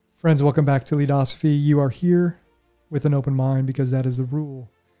Friends, welcome back to Leadosophy. You are here with an open mind because that is the rule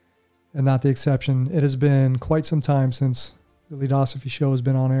and not the exception. It has been quite some time since the Leadosophy show has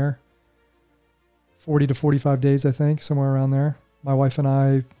been on air. 40 to 45 days, I think, somewhere around there. My wife and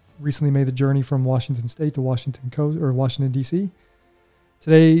I recently made the journey from Washington State to Washington, D.C.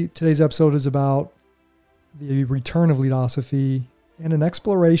 Today's episode is about the return of Leadosophy and an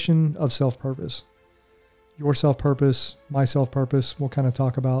exploration of self-purpose. Your self-purpose, my self-purpose. We'll kind of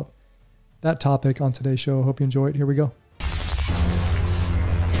talk about that topic on today's show. Hope you enjoy it. Here we go.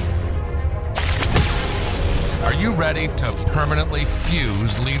 Are you ready to permanently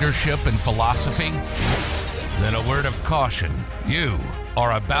fuse leadership and philosophy? Then a word of caution. You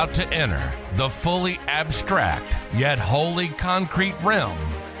are about to enter the fully abstract yet wholly concrete realm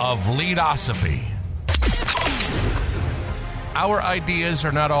of Leadosophy. Our ideas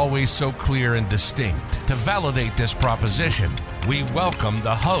are not always so clear and distinct. To validate this proposition, we welcome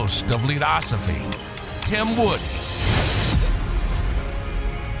the host of Leadosophy, Tim Woody.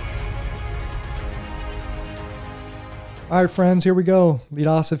 All right, friends, here we go.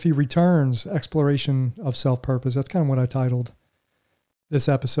 Leadosophy returns, exploration of self-purpose. That's kind of what I titled this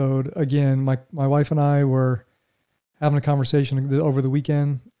episode. Again, my wife and I were having a conversation over the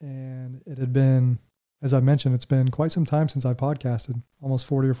weekend, and it had been, as I mentioned, it's been quite some time since I podcasted, almost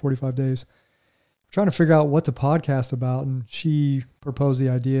 40 or 45 days. Trying to figure out what to podcast about, and she proposed the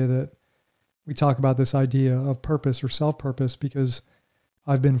idea that we talk about this idea of purpose or self-purpose because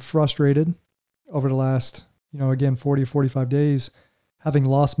I've been frustrated over the last, 40 or 45 days, having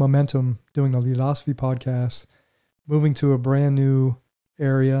lost momentum doing the Leadosophy podcast, moving to a brand new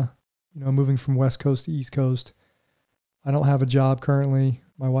area, moving from West Coast to East Coast. I don't have a job currently.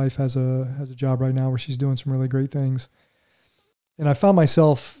 My wife has a job right now where she's doing some really great things. And I found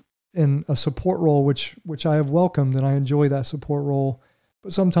myself in a support role, which I have welcomed, and I enjoy that support role.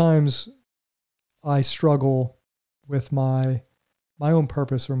 But sometimes I struggle with my own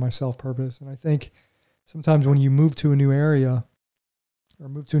purpose or my self-purpose. And I think sometimes when you move to a new area or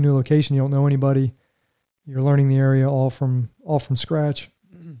move to a new location, you don't know anybody. You're learning the area all from scratch,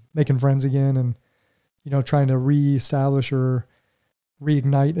 making friends again, and trying to reestablish or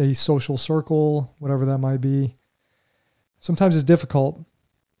reignite a social circle, whatever that might be. Sometimes it's difficult.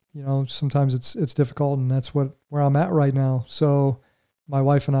 Sometimes it's difficult, and that's where I'm at right now. So my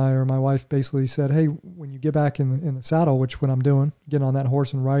wife basically said, hey, when you get back in the saddle, which what I'm doing, getting on that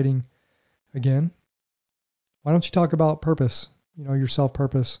horse and riding again, why don't you talk about purpose, your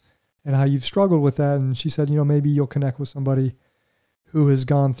self-purpose and how you've struggled with that? And she said, maybe you'll connect with somebody who has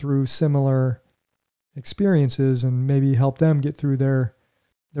gone through similar experiences and maybe help them get through their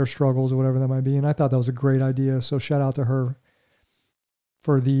struggles or whatever that might be. And I thought that was a great idea. So shout out to her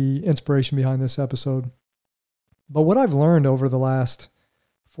for the inspiration behind this episode. But what I've learned over the last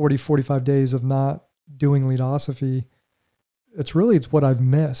 40, 45 days of not doing Leadosophy, it's what I've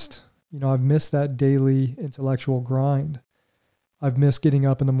missed. I've missed that daily intellectual grind. I've missed getting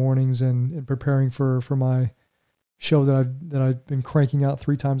up in the mornings and preparing for my show that I've been cranking out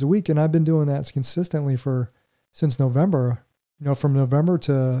 3 times a week. And I've been doing that consistently since November, from November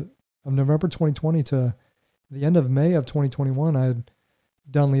 2020 to the end of May of 2021, I had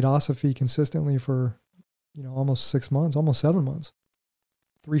done Leadosophy consistently for, almost 6 months, almost 7 months,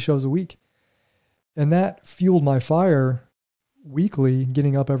 3 shows a week. And that fueled my fire weekly,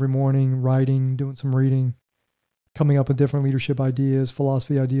 getting up every morning, writing, doing some reading, coming up with different leadership ideas,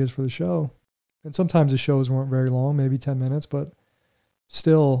 philosophy ideas for the show. And sometimes the shows weren't very long, maybe 10 minutes, but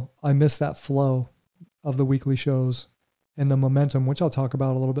still I miss that flow of the weekly shows and the momentum, which I'll talk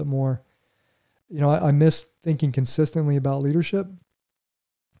about a little bit more. I miss thinking consistently about leadership,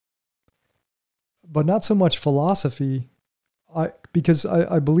 but not so much philosophy. Because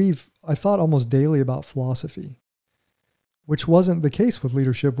I believe I thought almost daily about philosophy, which wasn't the case with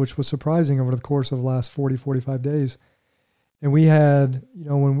leadership, which was surprising over the course of the last 40, 45 days. And we had,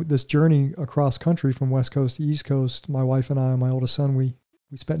 when this journey across country from West Coast to East Coast, my wife and I and my oldest son, we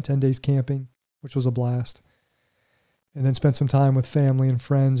spent 10 days camping, which was a blast. And then spent some time with family and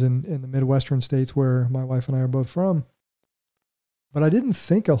friends in the Midwestern states where my wife and I are both from. But I didn't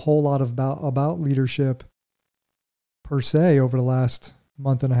think a whole lot about leadership per se over the last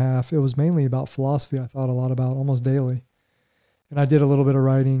month and a half. It was mainly about philosophy. I thought a lot about almost daily. And I did a little bit of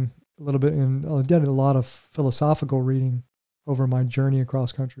writing, and I did a lot of philosophical reading over my journey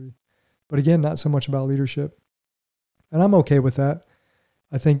across country. But again, not so much about leadership. And I'm okay with that.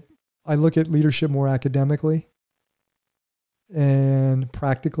 I think I look at leadership more academically and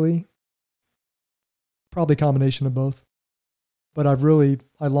practically, probably a combination of both. But I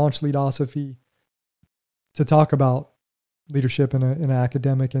launched Leadosophy to talk about, leadership in an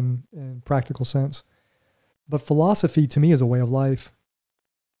academic and practical sense. But philosophy to me is a way of life.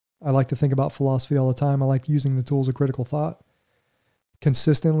 I like to think about philosophy all the time. I like using the tools of critical thought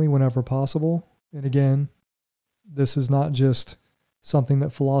consistently whenever possible. And again, this is not just something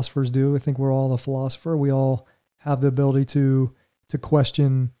that philosophers do. I think we're all a philosopher. We all have the ability to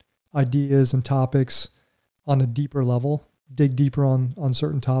question ideas and topics on a deeper level, dig deeper on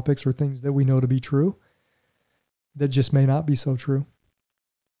certain topics or things that we know to be true that just may not be so true.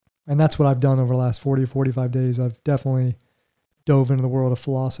 And that's what I've done over the last 40 or 45 days. I've definitely dove into the world of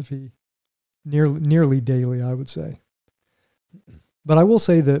philosophy nearly daily, I would say. But I will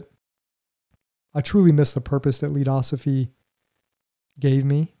say that I truly miss the purpose that Leadosophy gave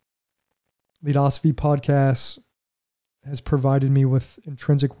me. Leadosophy Podcasts has provided me with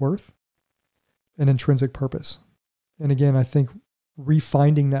intrinsic worth and intrinsic purpose. And again, I think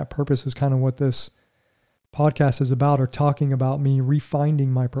refinding that purpose is kind of what this podcast is about, or talking about me refinding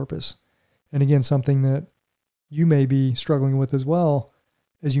my purpose. And again, something that you may be struggling with as well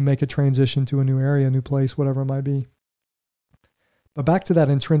as you make a transition to a new area, a new place, whatever it might be. But back to that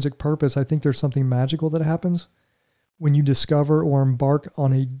intrinsic purpose, I think there's something magical that happens when you discover or embark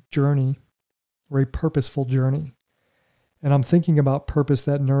on a journey or a purposeful journey. And I'm thinking about purpose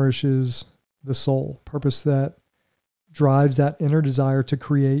that nourishes the soul, purpose that drives that inner desire to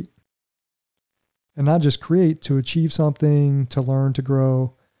create, and not just create, to achieve something, to learn, to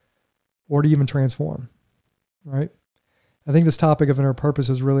grow, or to even transform, right? I think this topic of inner purpose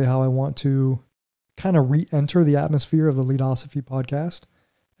is really how I want to kind of re-enter the atmosphere of the Leadosophy podcast,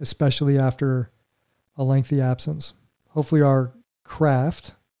 especially after a lengthy absence. Hopefully our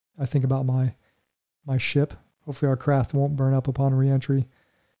craft, I think about my ship, hopefully our craft won't burn up upon re-entry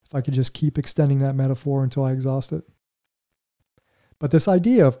if I could just keep extending that metaphor until I exhaust it. But this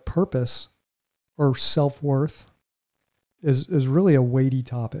idea of purpose or self-worth is really a weighty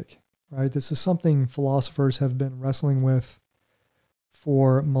topic, right? This is something philosophers have been wrestling with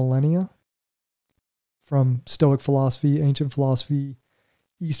for millennia, from Stoic philosophy, ancient philosophy,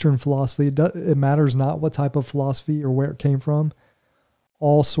 Eastern philosophy. It matters not what type of philosophy or where it came from.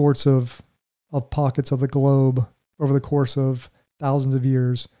 All sorts of pockets of the globe over the course of thousands of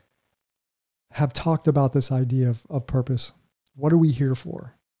years have talked about this idea of purpose. What are we here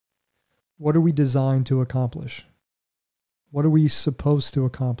for? What are we designed to accomplish? What are we supposed to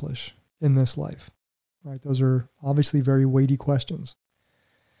accomplish in this life? Right? Those are obviously very weighty questions.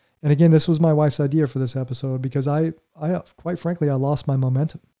 And again, this was my wife's idea for this episode because I quite frankly, I lost my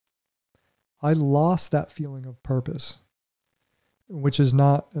momentum. I lost that feeling of purpose, which is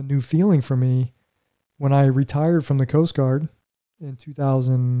not a new feeling for me. When I retired from the Coast Guard in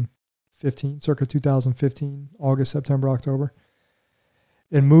 2015, circa 2015, August, September, October,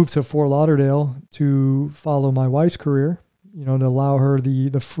 and moved to Fort Lauderdale to follow my wife's career, to allow her the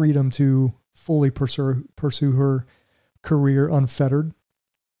freedom to fully pursue her career unfettered.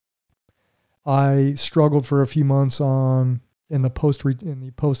 I struggled for a few months in the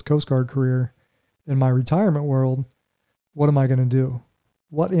post Coast Guard career. In my retirement world, what am I going to do?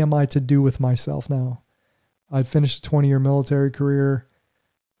 What am I to do with myself now? I'd finished a 20-year military career,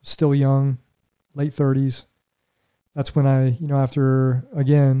 still young, late 30s. That's when I, after,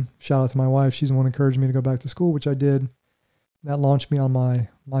 again, shout out to my wife, she's the one who encouraged me to go back to school, which I did. That launched me on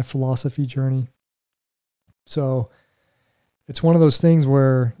my philosophy journey. So it's one of those things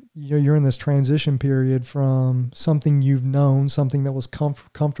where you're in this transition period from something you've known, something that was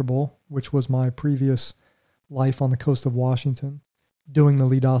comfortable, which was my previous life on the coast of Washington, doing the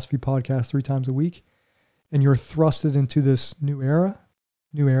Leadosophy podcast 3 times a week. And you're thrusted into this new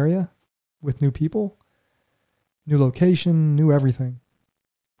area with new people, new location, new everything,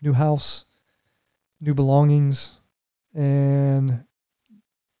 new house, new belongings. And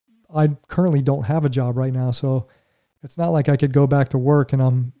I currently don't have a job right now. So it's not like I could go back to work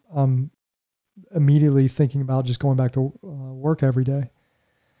and I'm immediately thinking about just going back to work every day.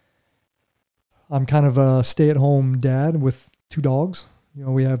 I'm kind of a stay-at-home dad with 2 dogs.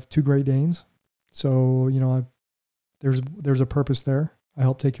 We have 2 Great Danes. So, there's a purpose there. I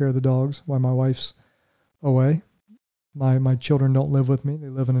help take care of the dogs while my wife's away. My children don't live with me. They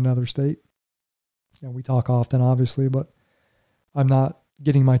live in another state. And we talk often, obviously, but I'm not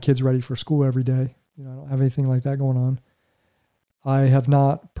getting my kids ready for school every day. I don't have anything like that going on. I have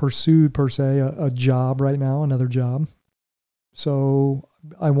not pursued, per se, a job right now, another job. So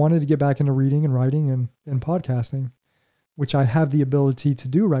I wanted to get back into reading and writing and podcasting, which I have the ability to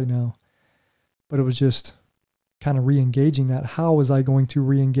do right now. But it was just kind of re-engaging that. How was I going to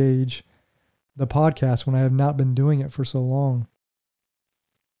re-engage the podcast when I have not been doing it for so long?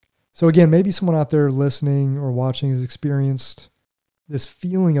 So again, maybe someone out there listening or watching has experienced this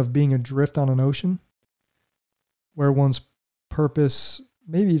feeling of being adrift on an ocean where one's purpose,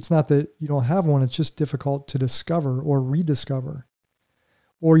 maybe it's not that you don't have one, it's just difficult to discover or rediscover.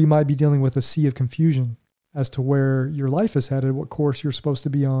 Or you might be dealing with a sea of confusion as to where your life is headed, what course you're supposed to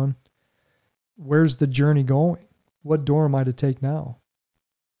be on. Where's the journey going? What door am I to take now?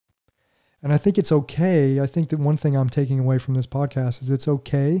 And I think it's okay. I think that one thing I'm taking away from this podcast is it's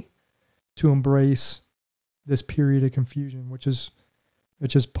okay to embrace this period of confusion, which is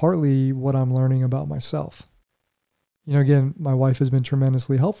partly what I'm learning about myself. You know, again, my wife has been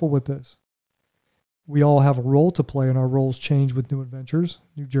tremendously helpful with this. We all have a role to play, and our roles change with new adventures,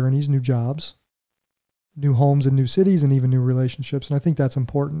 new journeys, new jobs, new homes and new cities, and even new relationships. And I think that's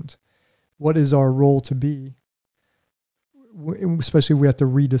important. What is our role to be? Especially we have to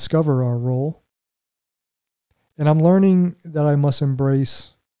rediscover our role. And I'm learning that I must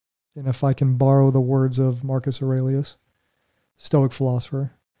embrace, and if I can borrow the words of Marcus Aurelius, Stoic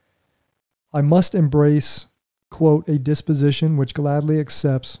philosopher, I must embrace, quote, a disposition which gladly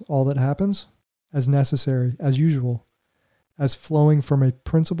accepts all that happens as necessary, as usual, as flowing from a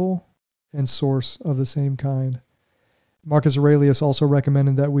principle and source of the same kind. Marcus Aurelius also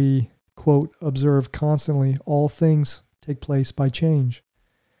recommended that we, quote, observe constantly all things take place by change,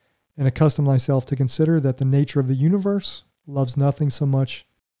 and accustom thyself to consider that the nature of the universe loves nothing so much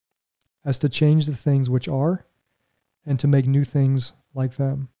as to change the things which are, and to make new things like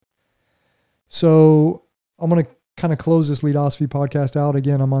them. So I'm going to kind of close this Leadosophy podcast out.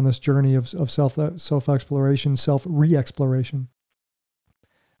 Again, I'm on this journey of self-exploration, self-re-exploration.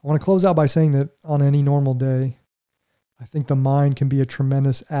 I want to close out by saying that on any normal day, I think the mind can be a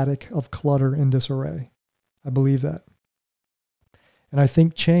tremendous attic of clutter and disarray. I believe that. And I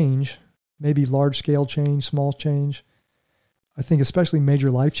think change, maybe large-scale change, small change, I think especially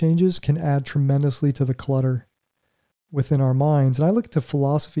major life changes can add tremendously to the clutter within our minds. And I look to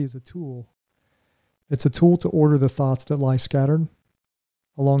philosophy as a tool. It's a tool to order the thoughts that lie scattered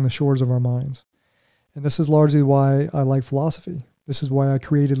along the shores of our minds. And this is largely why I like philosophy. This is why I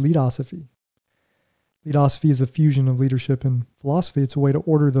created Leadosophy. Leadosophy is the fusion of leadership and philosophy. It's a way to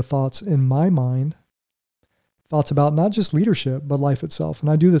order the thoughts in my mind, thoughts about not just leadership, but life itself. And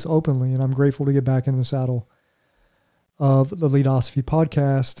I do this openly, and I'm grateful to get back in the saddle of the Leadosophy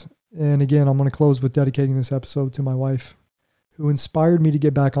podcast. And again, I'm going to close with dedicating this episode to my wife, who inspired me to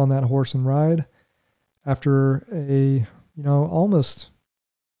get back on that horse and ride after a, almost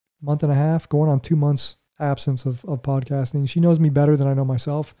month and a half, going on 2 months absence of podcasting. She knows me better than I know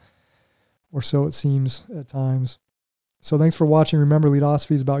myself, or so it seems at times. So thanks for watching. Remember,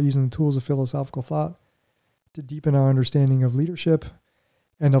 Leadosophy is about using the tools of philosophical thought to deepen our understanding of leadership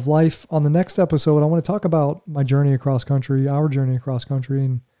and of life. On the next episode, I want to talk about my journey across country, our journey across country,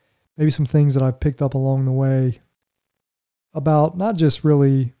 and maybe some things that I've picked up along the way about not just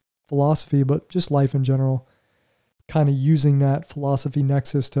really philosophy, but just life in general, kind of using that philosophy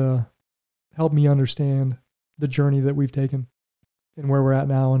nexus to help me understand the journey that we've taken and where we're at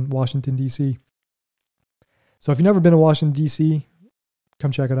now in Washington, D.C. So if you've never been to Washington, D.C.,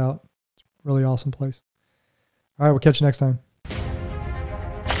 come check it out. It's a really awesome place. All right, we'll catch you next time.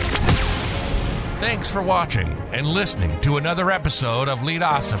 Thanks for watching and listening to another episode of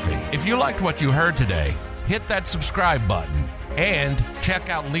Leadosophy. If you liked what you heard today, hit that subscribe button and check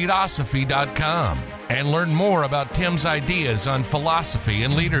out Leadosophy.com and learn more about Tim's ideas on philosophy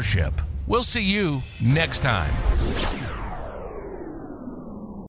and leadership. We'll see you next time.